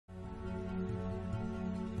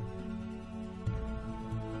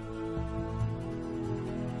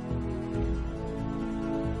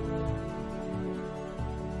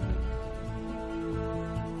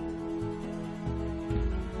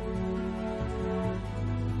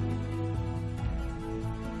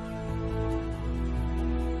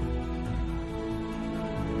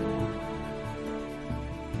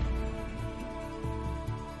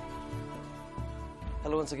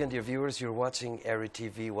Hello once again, dear viewers. You're watching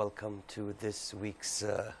ERi-TV. Welcome to this week's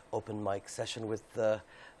open mic session with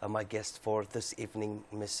my guest for this evening,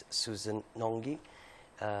 Miss Susan Ngongi.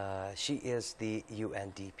 She is the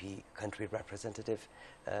UNDP country representative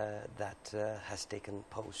that has taken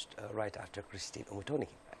post right after Christine Umutoni.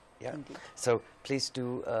 Yeah. Indeed. So please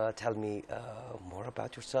do tell me more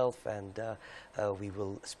about yourself, and we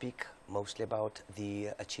will speak mostly about the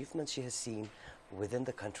achievements she has seen within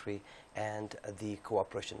the country and the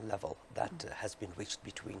cooperation level that has been reached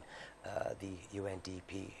between the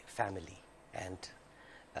UNDP family and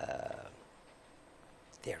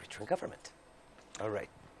the Eritrean government. All right.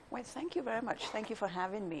 Well, thank you very much. Thank you for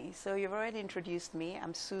having me. So you've already introduced me.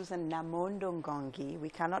 I'm Susan Namondo Ngongi. We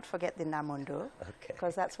cannot forget the Namondo,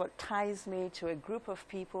 because that's what ties me to a group of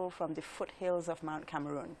people from the foothills of Mount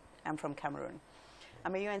Cameroon. I'm from Cameroon.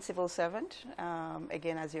 I'm a UN civil servant,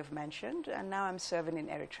 again, as you've mentioned, and now I'm serving in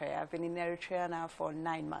Eritrea. I've been in Eritrea now for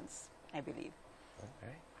 9 months, I believe.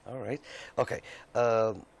 Okay. All right. Okay.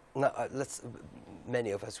 Now, many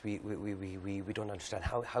of us, we don't understand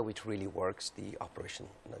how it really works, the operation,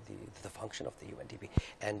 the function of the UNDP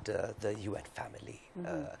and the UN family.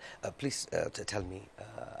 Please tell me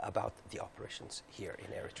about the operations here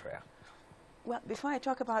in Eritrea. Well, before I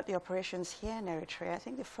talk about the operations here in Eritrea, I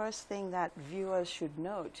think the first thing that viewers should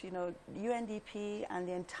note, UNDP and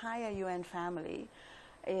the entire UN family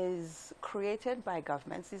is created by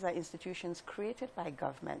governments. These are institutions created by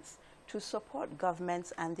governments to support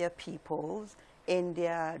governments and their peoples in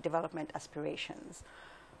their development aspirations.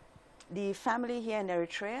 The family here in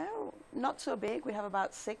Eritrea, not so big. We have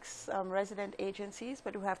about 6 resident agencies,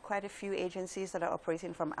 but we have quite a few agencies that are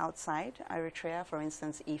operating from outside Eritrea, for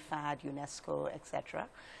instance, IFAD, UNESCO, etc.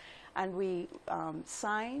 And we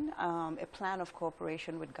sign a plan of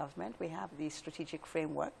cooperation with government. We have the strategic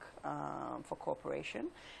framework for cooperation.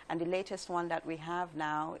 And the latest one that we have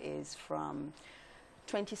now is from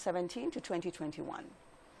 2017 to 2021.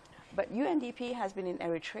 But UNDP has been in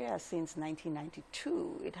Eritrea since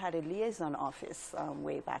 1992. It had a liaison office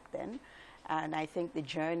way back then. And I think the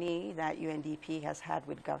journey that UNDP has had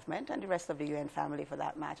with government, and the rest of the UN family for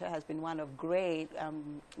that matter, has been one of great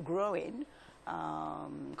growing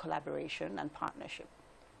collaboration and partnership.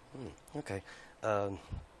 Okay.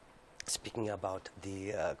 Speaking about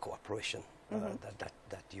the cooperation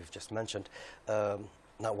that you've just mentioned,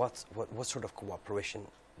 now what sort of cooperation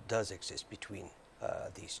does exist between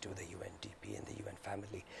these two, the UNDP and the UN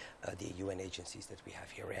family, the UN agencies that we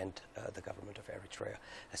have here, and the government of Eritrea,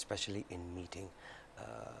 especially in meeting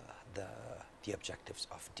the objectives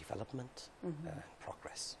of development and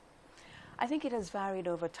progress? I think it has varied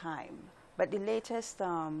over time, but the latest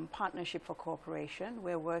partnership for cooperation,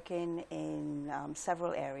 we're working in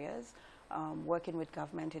several areas, working with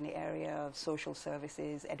government in the area of social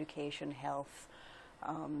services, education, health,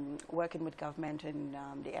 working with government in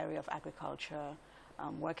the area of agriculture,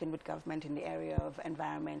 working with government in the area of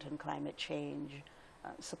environment and climate change,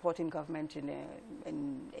 supporting government in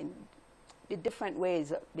the different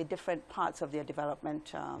ways, the different parts of their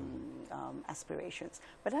development aspirations.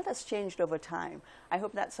 But that has changed over time. I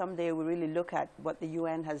hope that someday we really look at what the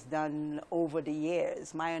UN has done over the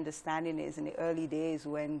years. My understanding is in the early days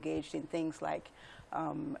we were engaged in things like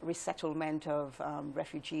resettlement of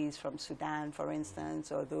refugees from Sudan, for instance,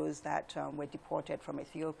 or those that were deported from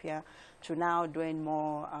Ethiopia, to now doing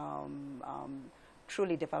more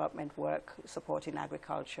truly development work, supporting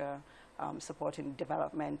agriculture, supporting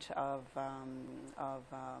development of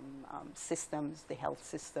systems, the health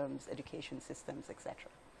systems, education systems, etc.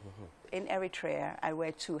 In Eritrea, I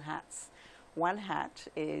wear 2 hats. One hat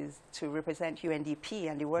is to represent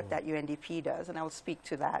UNDP and the work that UNDP does, and I will speak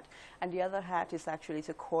to that. And the other hat is actually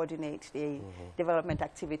to coordinate the development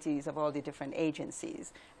activities of all the different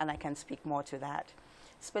agencies, and I can speak more to that.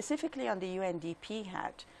 Specifically on the UNDP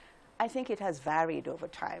hat, I think it has varied over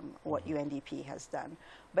time what UNDP has done.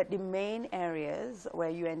 But the main areas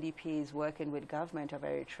where UNDP is working with government of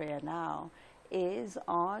Eritrea now is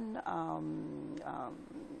on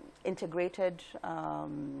integrated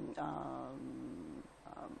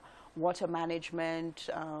water management,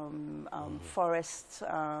 forests,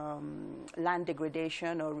 land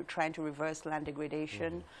degradation, or trying to reverse land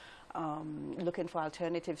degradation, looking for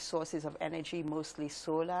alternative sources of energy, mostly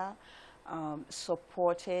solar,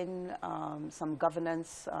 supporting some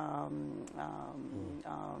governance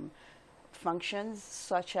functions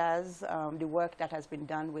such as the work that has been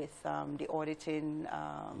done with the auditing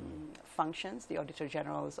functions, the Auditor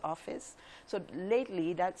General's office. So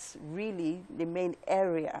lately, that's really the main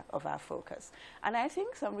area of our focus. And I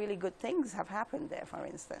think some really good things have happened there, for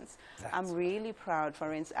instance. I'm really proud,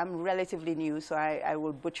 for instance, I'm relatively new, so I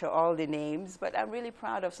will butcher all the names, but I'm really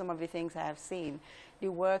proud of some of the things I have seen.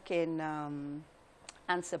 The work in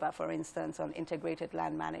Ansaba, for instance, on integrated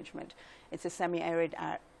land management. It's a semi-arid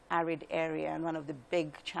arid area, and one of the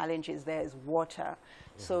big challenges there is water.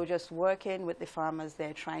 So just working with the farmers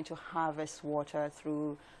there, trying to harvest water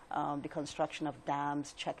through the construction of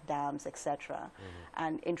dams, check dams, etc.,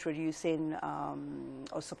 and introducing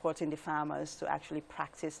or supporting the farmers to actually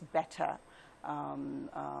practice better,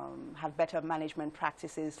 have better management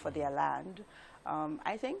practices for their land.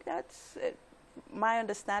 I think that's my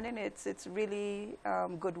understanding. It's really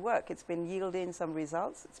good work. It's been yielding some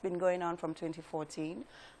results. It's been going on from 2014,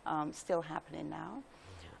 still happening now.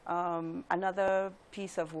 Another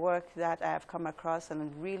piece of work that I've come across and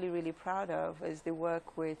I'm really, really proud of is the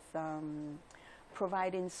work with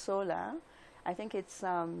providing solar. I think it's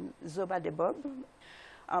Zoba Debob.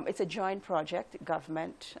 It's a joint project,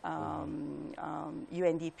 government,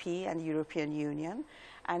 UNDP and the European Union,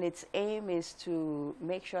 and its aim is to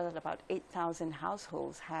make sure that about 8,000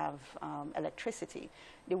 households have electricity.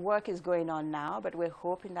 The work is going on now, but we're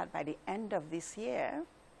hoping that by the end of this year,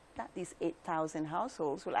 that these 8,000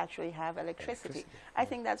 households will actually have electricity. I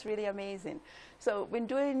think that's really amazing. So we've been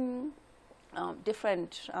doing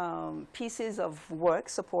different pieces of work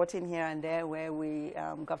supporting here and there where we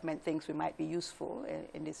government thinks we might be useful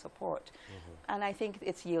in this support. And I think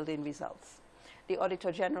it's yielding results. The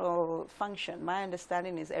Auditor General function, my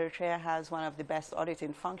understanding is Eritrea has one of the best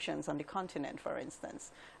auditing functions on the continent, for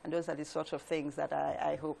instance. And those are the sort of things that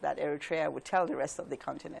I hope that Eritrea would tell the rest of the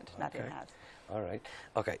continent that it has. All right.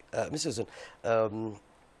 Okay. Ms. Susan, I'm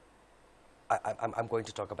going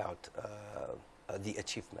to talk about the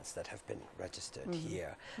achievements that have been registered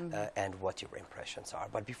here and what your impressions are.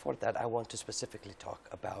 But before that, I want to specifically talk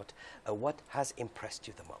about what has impressed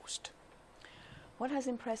you the most. What has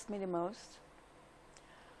impressed me the most?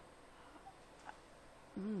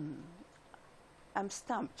 I'm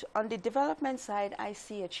stumped. On the development side, I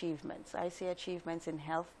see achievements. I see achievements in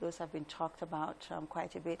health. Those have been talked about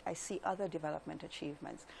quite a bit. I see other development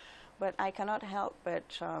achievements. But I cannot help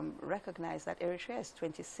but recognize that Eritrea is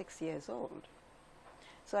 26 years old.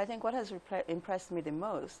 So I think what has impressed me the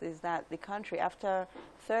most is that the country, after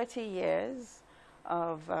 30 years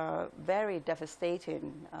of very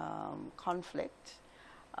devastating conflict,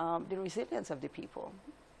 the resilience of the people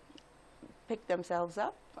picked themselves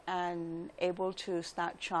up and able to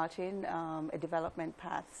start charting a development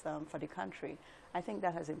path for the country. I think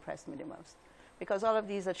that has impressed me the most. Because all of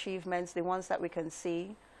these achievements, the ones that we can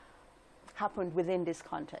see, happened within this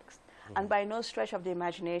context. And by no stretch of the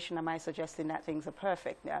imagination am I suggesting that things are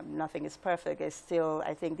perfect. Nothing is perfect. It's still,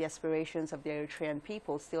 I think the aspirations of the Eritrean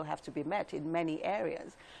people still have to be met in many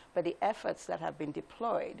areas. But the efforts that have been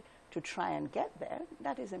deployed to try and get there,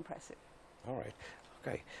 that is impressive. All right.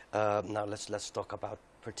 Okay. Now let's talk about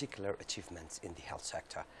particular achievements in the health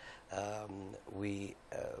sector. We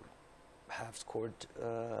have scored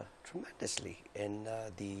tremendously in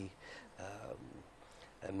the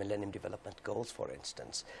Millennium Development Goals, for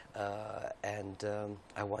instance, and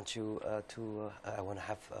I want to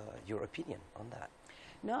have your opinion on that.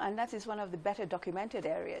 No, and that is one of the better documented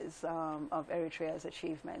areas of Eritrea's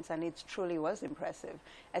achievements, and it truly was impressive,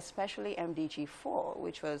 especially MDG 4,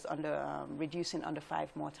 which was under reducing under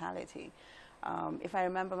 5 mortality. If I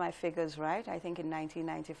remember my figures right, I think in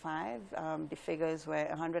 1995, the figures were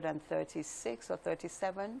 136 or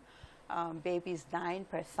 37 babies dying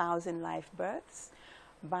per 1,000 live births.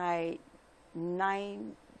 By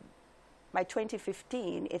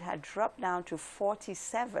 2015, it had dropped down to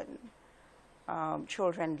 47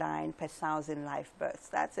 children dying per 1,000 live births.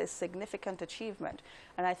 That's a significant achievement.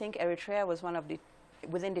 And I think Eritrea was one of the,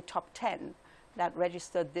 within the top 10 that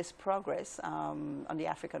registered this progress on the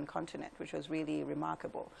African continent, which was really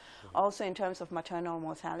remarkable. Also, in terms of maternal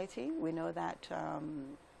mortality, we know that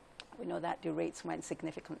the rates went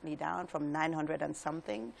significantly down from 900 and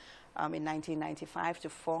something in 1995 to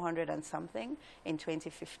 400 and something in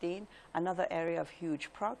 2015. Another area of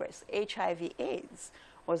huge progress. HIV/AIDS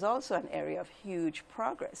was also an area of huge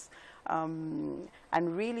progress and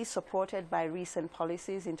really supported by recent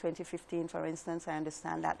policies. In 2015, for instance, I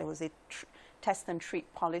understand that there was a test and treat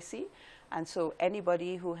policy, and so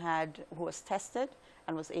anybody who was tested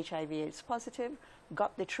and was HIV/AIDS positive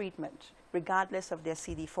got the treatment regardless of their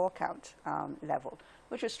CD4 count level,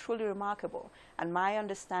 which was truly remarkable. And my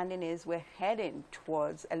understanding is we're heading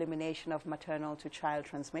towards elimination of maternal to child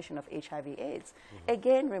transmission of HIV/AIDS.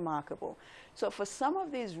 Again, remarkable. So for some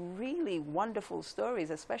of these really wonderful stories,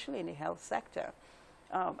 especially in the health sector,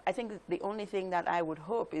 I think the only thing that I would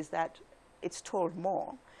hope is that it's told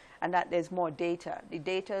more and that there's more data. The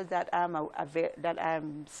data that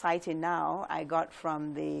I'm citing now, I got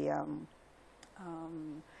from the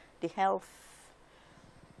health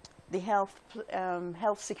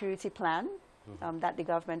security plan that the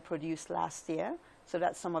government produced last year. So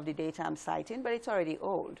that's some of the data I'm citing, but it's already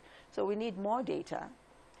old. So we need more data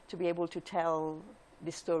to be able to tell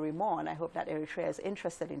the story more, and I hope that Eritrea is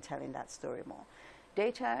interested in telling that story more.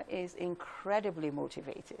 Data is incredibly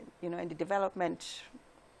motivating. You know, in the development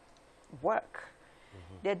work,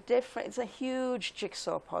 they're different. It's a huge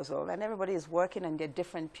jigsaw puzzle, and everybody is working on their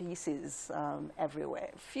different pieces everywhere.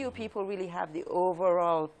 Few people really have the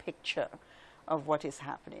overall picture of what is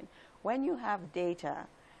happening. When you have data,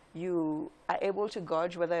 you are able to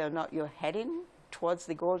gauge whether or not you're heading towards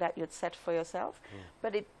the goal that you'd set for yourself.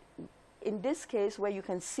 But in this case, where you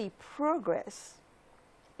can see progress,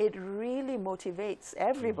 it really motivates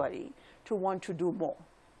everybody to want to do more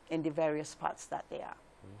in the various parts that they are.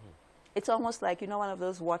 It's almost like, you know, one of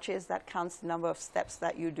those watches that counts the number of steps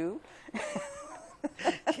that you do.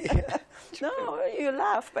 No, you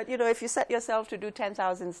laugh, but you know, if you set yourself to do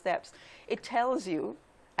 10,000 steps, it tells you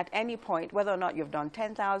at any point whether or not you've done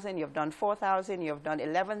 10,000, you've done 4,000, you've done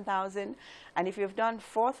 11,000. And if you've done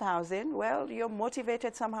 4,000, well, you're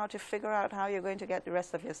motivated somehow to figure out how you're going to get the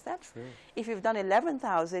rest of your steps. If you've done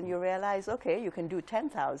 11,000, you realize, okay, you can do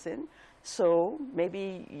 10,000, so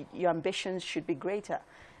maybe your ambitions should be greater.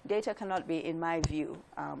 Data cannot be, in my view,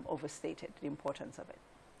 overstated, the importance of it.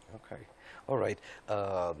 Okay, all right.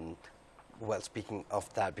 Well, speaking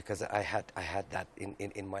of that, because I had that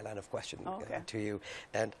in my line of questioning to you,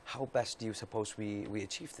 and how best do you suppose we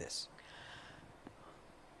achieve this?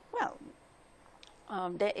 Well,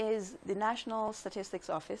 there is the National Statistics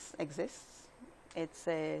Office exists. It's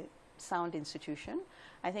a sound institution.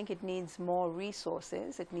 I think it needs more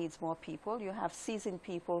resources. It needs more people. You have seasoned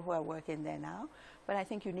people who are working there now, but I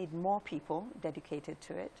think you need more people dedicated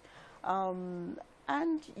to it.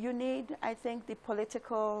 And you need, I think, the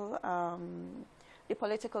political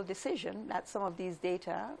decision that some of these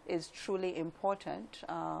data is truly important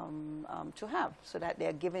to have, so that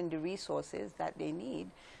they're given the resources that they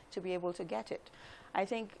need to be able to get it. I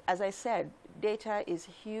think, as I said, data is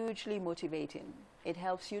hugely motivating. It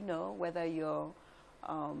helps you know whether you're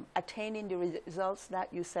attaining the results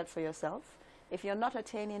that you set for yourself. If you're not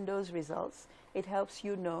attaining those results, it helps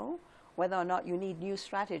you know whether or not you need new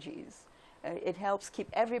strategies. It helps keep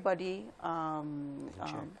everybody,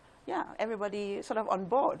 everybody sort of on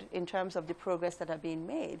board in terms of the progress that are being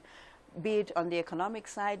made, be it on the economic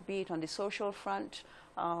side, be it on the social front.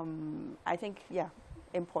 I think,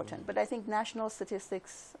 important. But I think National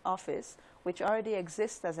Statistics Office, which already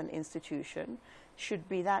exists as an institution, should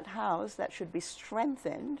be that house that should be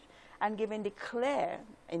strengthened and given the clear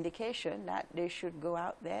indication that they should go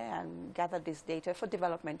out there and gather this data for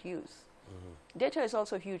development use. Data is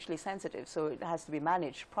also hugely sensitive, so it has to be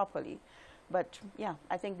managed properly. But yeah,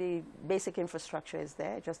 I think the basic infrastructure is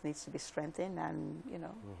there. It just needs to be strengthened and, you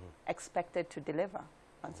know, expected to deliver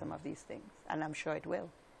on some of these things. And I'm sure it will.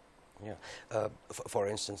 Yeah. For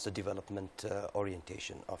instance, the development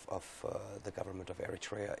orientation of the government of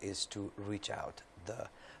Eritrea is to reach out the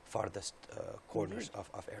farthest corners of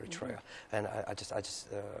Eritrea. And I just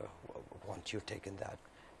want your take on that.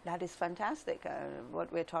 That is fantastic.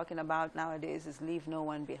 What we're talking about nowadays is leave no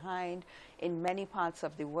one behind. In many parts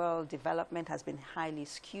of the world, development has been highly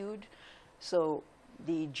skewed. So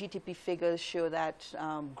the GDP figures show that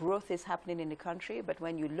growth is happening in the country, but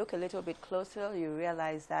when you look a little bit closer, you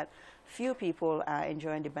realize that few people are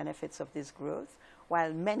enjoying the benefits of this growth,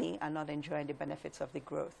 while many are not enjoying the benefits of the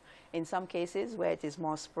growth. In some cases where it is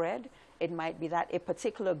more spread, it might be that a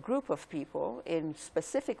particular group of people in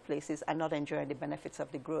specific places are not enjoying the benefits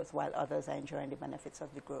of the growth, while others are enjoying the benefits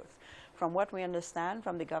of the growth. From what we understand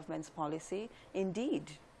from the government's policy,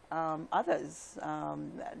 indeed, the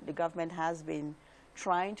government has been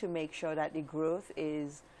trying to make sure that the growth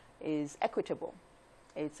is equitable,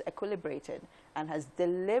 it's equilibrated, and has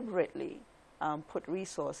deliberately put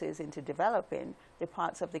resources into developing the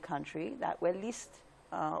parts of the country that were least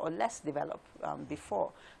or less developed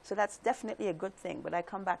before. So that's definitely a good thing. But I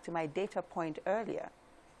come back to my data point earlier.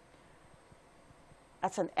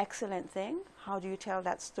 That's an excellent thing. How do you tell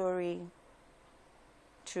that story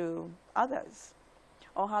to others?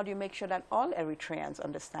 Or how do you make sure that all Eritreans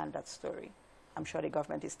understand that story? I'm sure the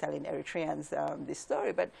government is telling Eritreans this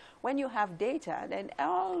story, but when you have data, then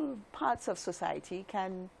all parts of society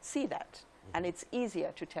can see that, and it's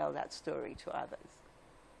easier to tell that story to others.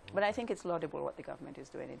 But I think it's laudable what the government is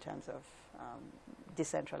doing in terms of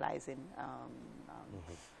decentralizing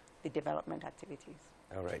the development activities.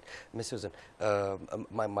 All right. Ms. Susan,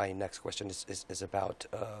 my next question is about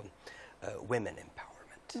women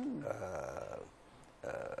empowerment.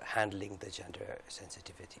 Handling the gender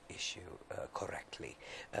sensitivity issue correctly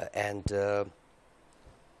and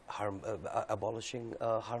abolishing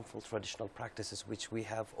harmful traditional practices, which we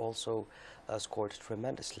have also scored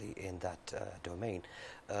tremendously in that domain.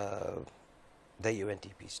 The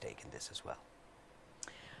UNDP's take in this as well.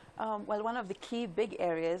 Well, one of the key big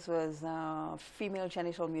areas was female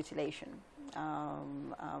genital mutilation.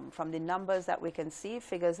 From the numbers that we can see,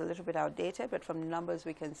 figures a little bit outdated, but from the numbers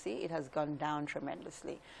we can see, it has gone down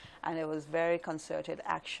tremendously. And there was very concerted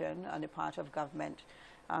action on the part of government,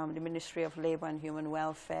 the Ministry of Labor and Human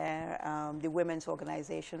Welfare, the Women's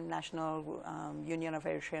Organization, National Union of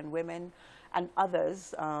Eritrean Women, and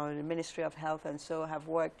others, the Ministry of Health and so, have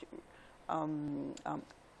worked in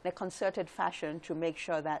a concerted fashion to make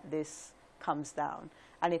sure that this comes down.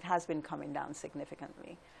 And it has been coming down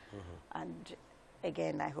significantly. And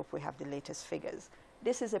again, I hope we have the latest figures.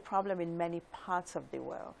 This is a problem in many parts of the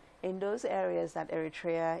world. In those areas that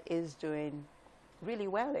Eritrea is doing really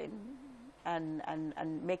well in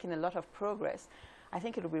and making a lot of progress, I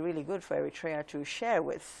think it would be really good for Eritrea to share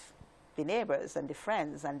with the neighbors and the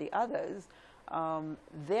friends and the others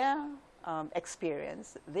their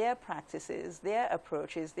experience, their practices, their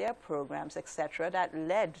approaches, their programs, etc., that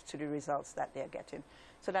led to the results that they're getting,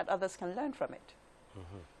 so that others can learn from it.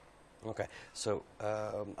 Okay, so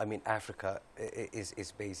I mean, Africa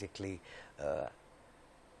is basically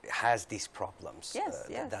has these problems. Yes,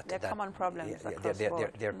 they're common problems across the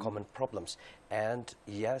board. They're common problems, and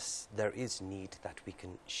yes, there is need that we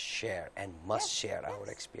can share and must share our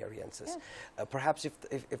experiences. Perhaps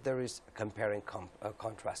if there is comparing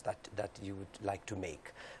contrast that you would like to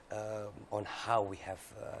make on how we have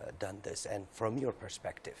done this, and from your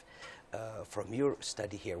perspective. From your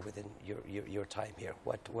study here, within your time here,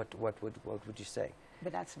 what would you say?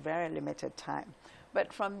 But that's very limited time.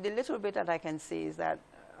 But from the little bit that I can see is that,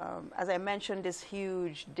 as I mentioned, this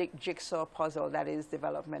huge jigsaw puzzle that is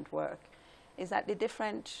development work, is that the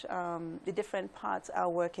different parts are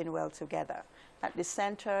working well together. That the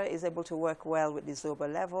center is able to work well with the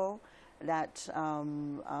Zoba level, that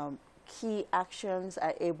key actions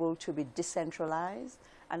are able to be decentralized,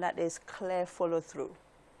 and that there's clear follow-through.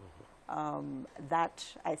 That,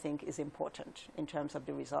 I think, is important in terms of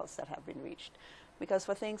the results that have been reached. Because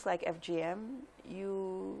for things like FGM,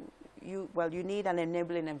 you need an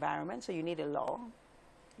enabling environment, so you need a law.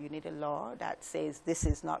 You need a law that says this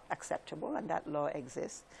is not acceptable, and that law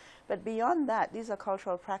exists. But beyond that, these are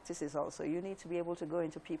cultural practices also. You need to be able to go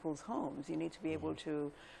into people's homes. You need to be able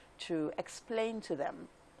to explain to them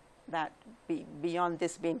that beyond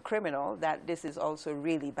this being criminal, that this is also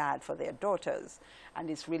really bad for their daughters. And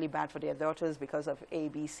it's really bad for their daughters because of A,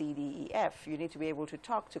 B, C, D, E, F. You need to be able to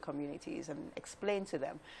talk to communities and explain to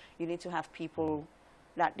them. You need to have people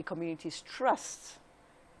that the communities trust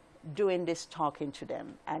doing this, talking to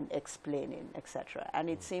them and explaining, etc. And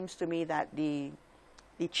it seems to me that the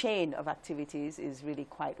chain of activities is really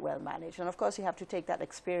quite well managed. And of course, you have to take that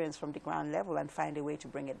experience from the ground level and find a way to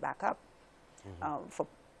bring it back up for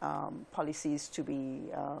policies to be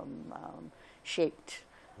shaped,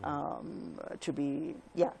 to be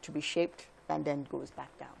shaped, and then goes back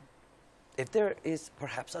down. If there is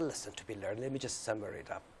perhaps a lesson to be learned, let me just sum it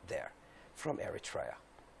up there from Eritrea.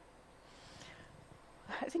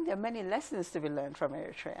 I think there are many lessons to be learned from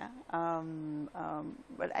Eritrea.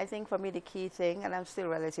 But I think for me the key thing, and I'm still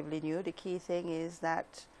relatively new, the key thing is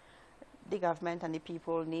that the government and the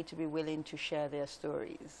people need to be willing to share their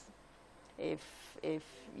stories. If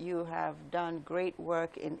you have done great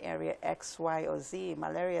work in area X, Y, or Z,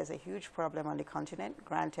 malaria is a huge problem on the continent.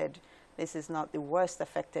 Granted, this is not the worst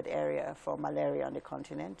affected area for malaria on the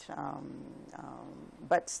continent,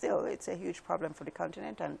 but still, it's a huge problem for the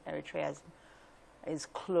continent, and Eritrea is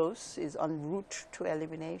close, is en route to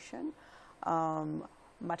elimination.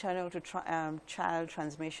 Maternal to child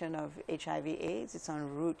transmission of HIV/AIDS, it's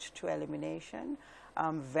en route to elimination.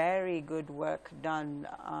 Very good work done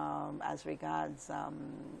as regards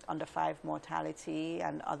under 5 mortality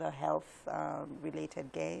and other health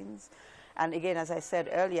related gains. And again, as I said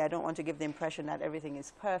earlier, I don't want to give the impression that everything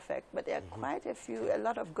is perfect, but there are quite a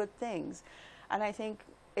lot of good things. And I think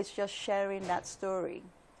it's just sharing that story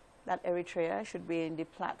that Eritrea should be in the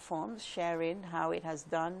platforms sharing how it has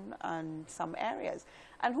done on some areas.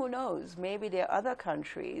 And who knows, maybe there are other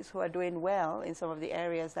countries who are doing well in some of the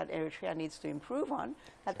areas that Eritrea needs to improve on,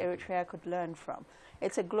 that Eritrea could learn from.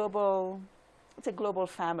 It's a global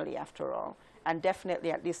family after all. And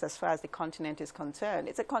definitely, at least as far as the continent is concerned,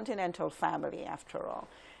 it's a continental family after all.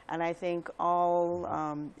 And I think all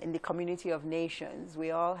in the community of nations,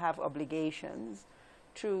 we all have obligations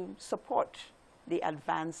to support the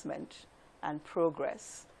advancement and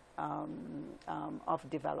progress of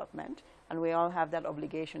development. And we all have that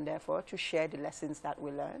obligation, therefore, to share the lessons that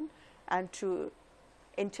we learn and to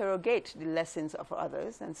interrogate the lessons of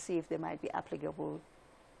others and see if they might be applicable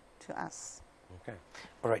to us. Okay.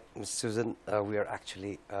 All right, Ms. Susan, we are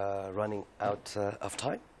actually running out of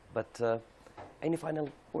time, but any final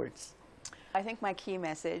words? I think my key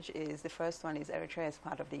message is, the first one is Eritrea is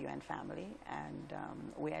part of the UN family, and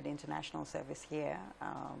we are the international service here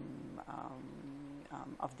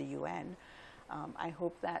of the UN. I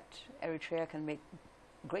hope that Eritrea can make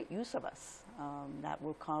great use of us, that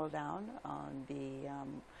will call down on the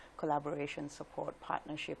collaboration, support,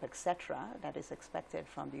 partnership, etc., that is expected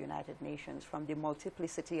from the United Nations, from the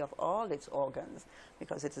multiplicity of all its organs,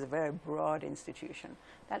 because it is a very broad institution,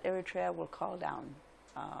 that Eritrea will call down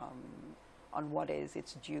on what is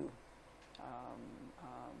its due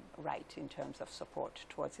right in terms of support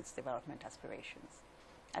towards its development aspirations.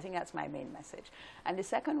 I think that's my main message. And the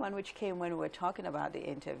second one, which came when we were talking about the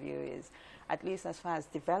interview, is, at least as far as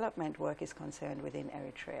development work is concerned within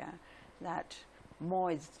Eritrea, that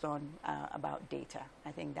more is done about data.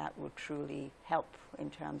 I think that will truly help in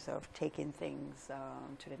terms of taking things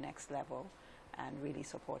to the next level and really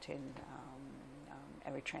supporting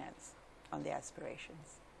Eritreans on their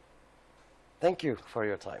aspirations. Thank you for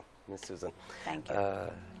your time, Ms. Susan. Thank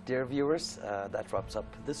you. Dear viewers, that wraps up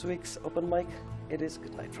this week's Open Mic. It is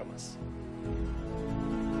good night from us.